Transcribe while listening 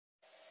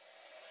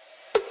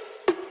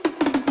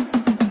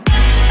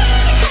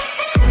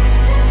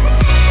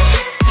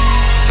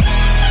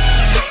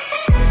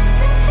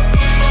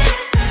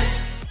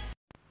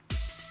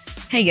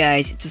Hey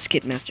guys, it's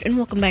DaSkitMaster and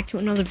welcome back to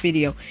another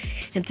video.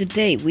 And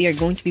today we are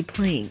going to be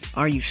playing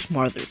Are You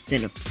Smarter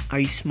Than a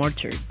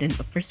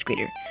First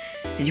Grader?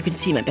 As you can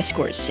see, my best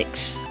score is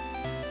 6.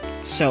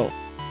 So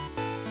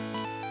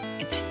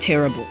it's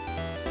terrible.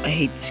 I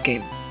hate this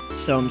game.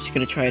 So I'm just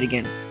gonna try it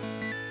again.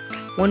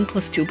 1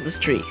 plus 2 plus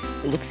 3.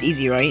 It looks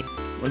easy, right?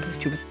 1 plus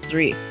 2 plus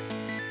 3.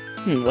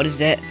 What is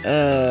that?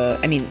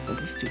 1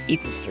 plus 2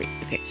 equals 3.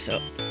 Okay, so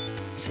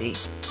see.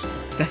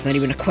 That's not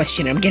even a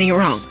question, I'm getting it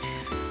wrong.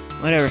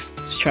 Whatever,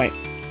 let's try it.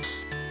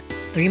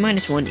 3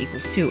 minus 1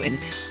 equals 2, and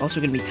it's also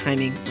going to be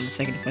timing on the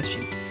second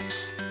question.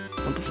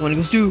 1 plus 1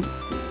 equals 2. 2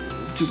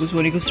 plus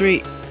 1 equals 3.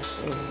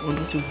 1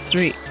 plus 2 equals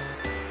 3.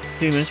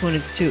 3 minus 1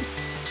 equals 2.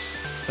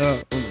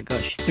 Oh my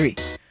gosh, 3.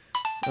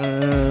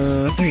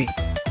 3.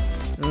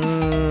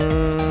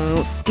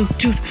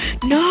 Dude,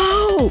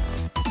 no!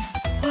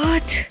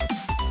 What?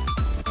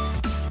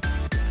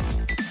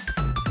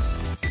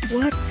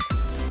 What?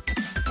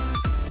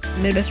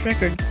 I made best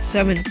record,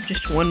 7,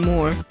 just 1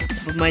 more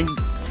of my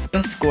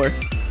best score.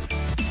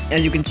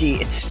 As you can see,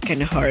 it's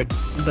kinda hard,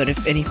 but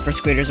if any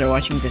first graders are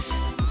watching this,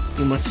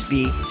 you must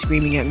be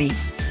screaming at me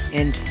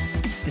and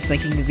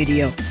disliking the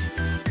video,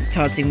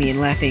 taunting me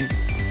and laughing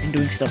and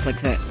doing stuff like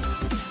that.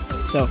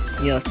 So,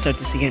 yeah, let's start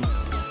this again.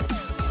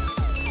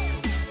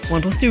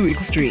 1 plus 2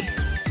 equals 3.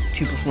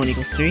 2 plus 1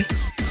 equals 3.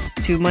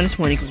 2 minus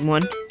 1 equals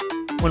 1.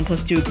 1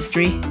 plus 2 equals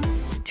 3.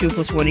 2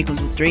 plus 1 equals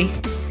 3.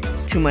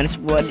 2 minus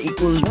 1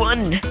 equals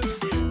 1.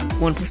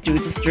 1 plus 2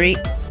 equals 3.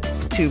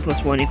 2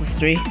 plus 1 equals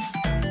 3.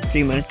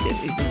 3 minus 2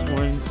 equals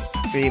 1.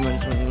 3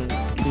 minus 1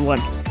 equals 1.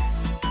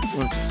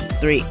 1 plus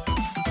 3.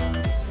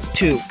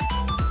 2.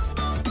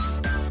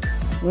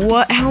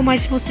 What? How am I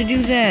supposed to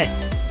do that?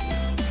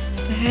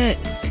 What the heck?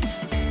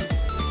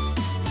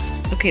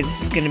 Okay,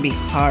 this is gonna be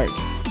hard.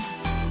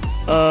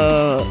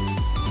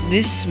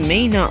 This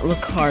may not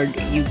look hard.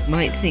 You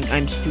might think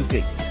I'm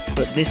stupid,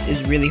 but this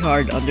is really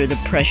hard under the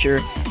pressure,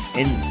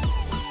 and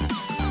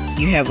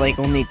you have like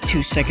only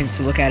 2 seconds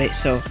to look at it,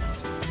 so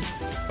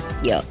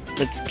yeah,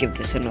 let's give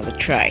this another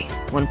try.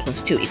 1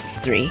 plus 2 equals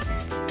 3.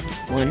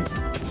 1,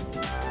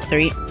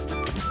 3,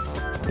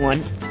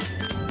 1,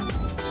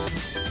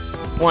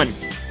 1.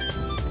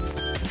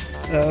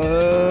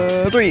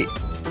 3.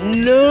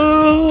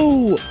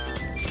 No!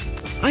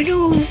 I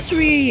know it was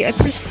 3! I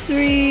pressed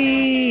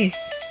 3!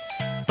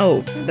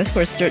 Oh, best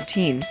score is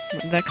 13.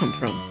 Where did that come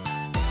from?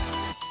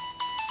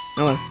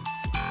 Oh,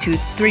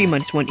 3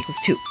 minus 1 equals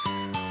 2.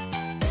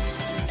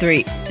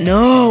 3.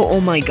 No!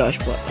 Oh my gosh,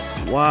 what?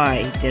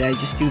 Why did I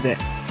just do that?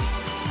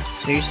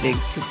 Seriously?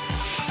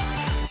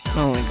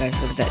 Oh my gosh,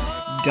 look at that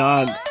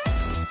dog.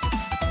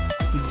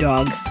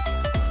 Dog.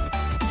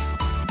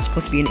 It's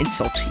supposed to be an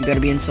insult. You gotta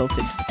be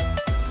insulted.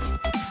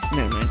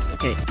 Never mind.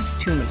 Okay.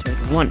 2 minus 1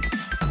 equals 1.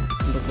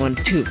 1,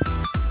 2.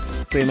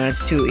 3 minus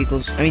 2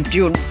 equals...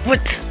 dude,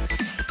 what?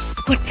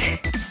 What?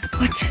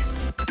 What?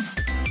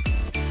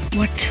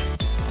 What?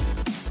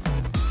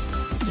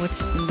 What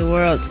in the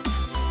world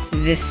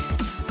is this?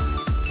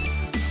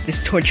 This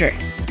torture.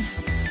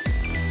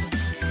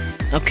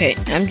 Okay,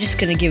 I'm just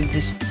gonna give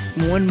this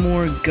one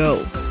more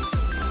go.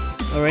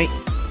 Alright?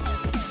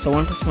 So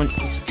 1 plus 1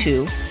 equals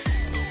 2.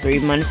 3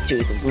 minus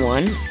 2 equals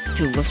 1.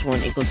 2 plus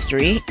 1 equals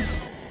 3.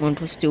 1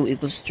 plus 2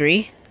 equals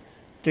 3.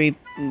 3,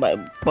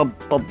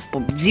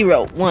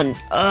 0, 1.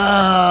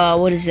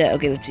 What is that?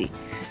 Okay, let's see.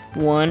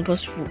 1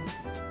 plus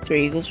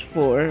 3 equals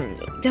 4.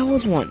 That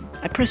was 1.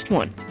 I pressed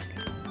 1.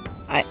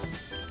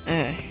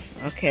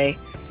 Okay.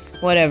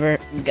 Whatever,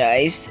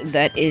 guys.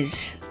 That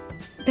is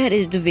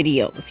the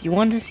video. If you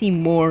want to see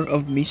more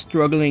of me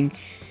struggling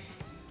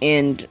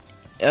and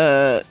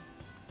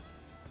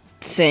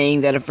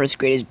saying that a first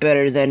grade is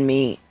better than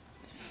me,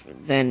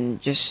 then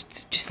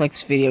just like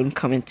this video and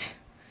comment.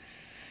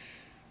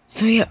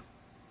 So yeah,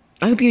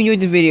 I hope you enjoyed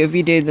the video. If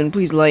you did, then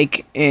please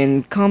like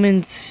and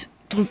comment.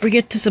 Don't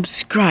forget to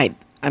subscribe.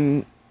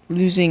 I'm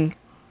losing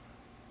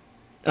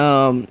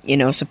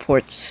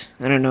supports.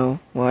 I don't know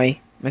why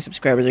my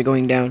subscribers are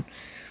going down.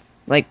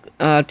 Like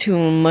 2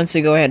 months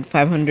ago I had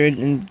 500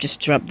 and just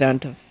dropped down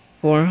to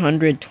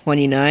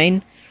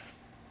 429.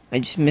 I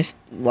just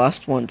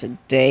lost one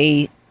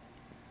today.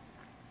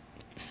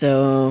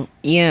 So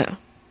yeah,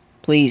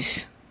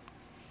 please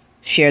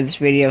share this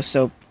video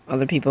so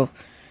other people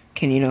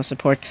can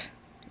support.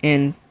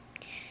 And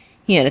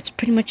yeah, that's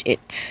pretty much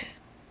it.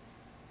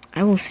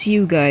 I will see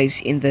you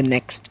guys in the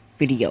next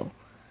video.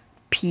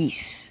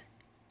 Peace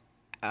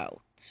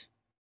out.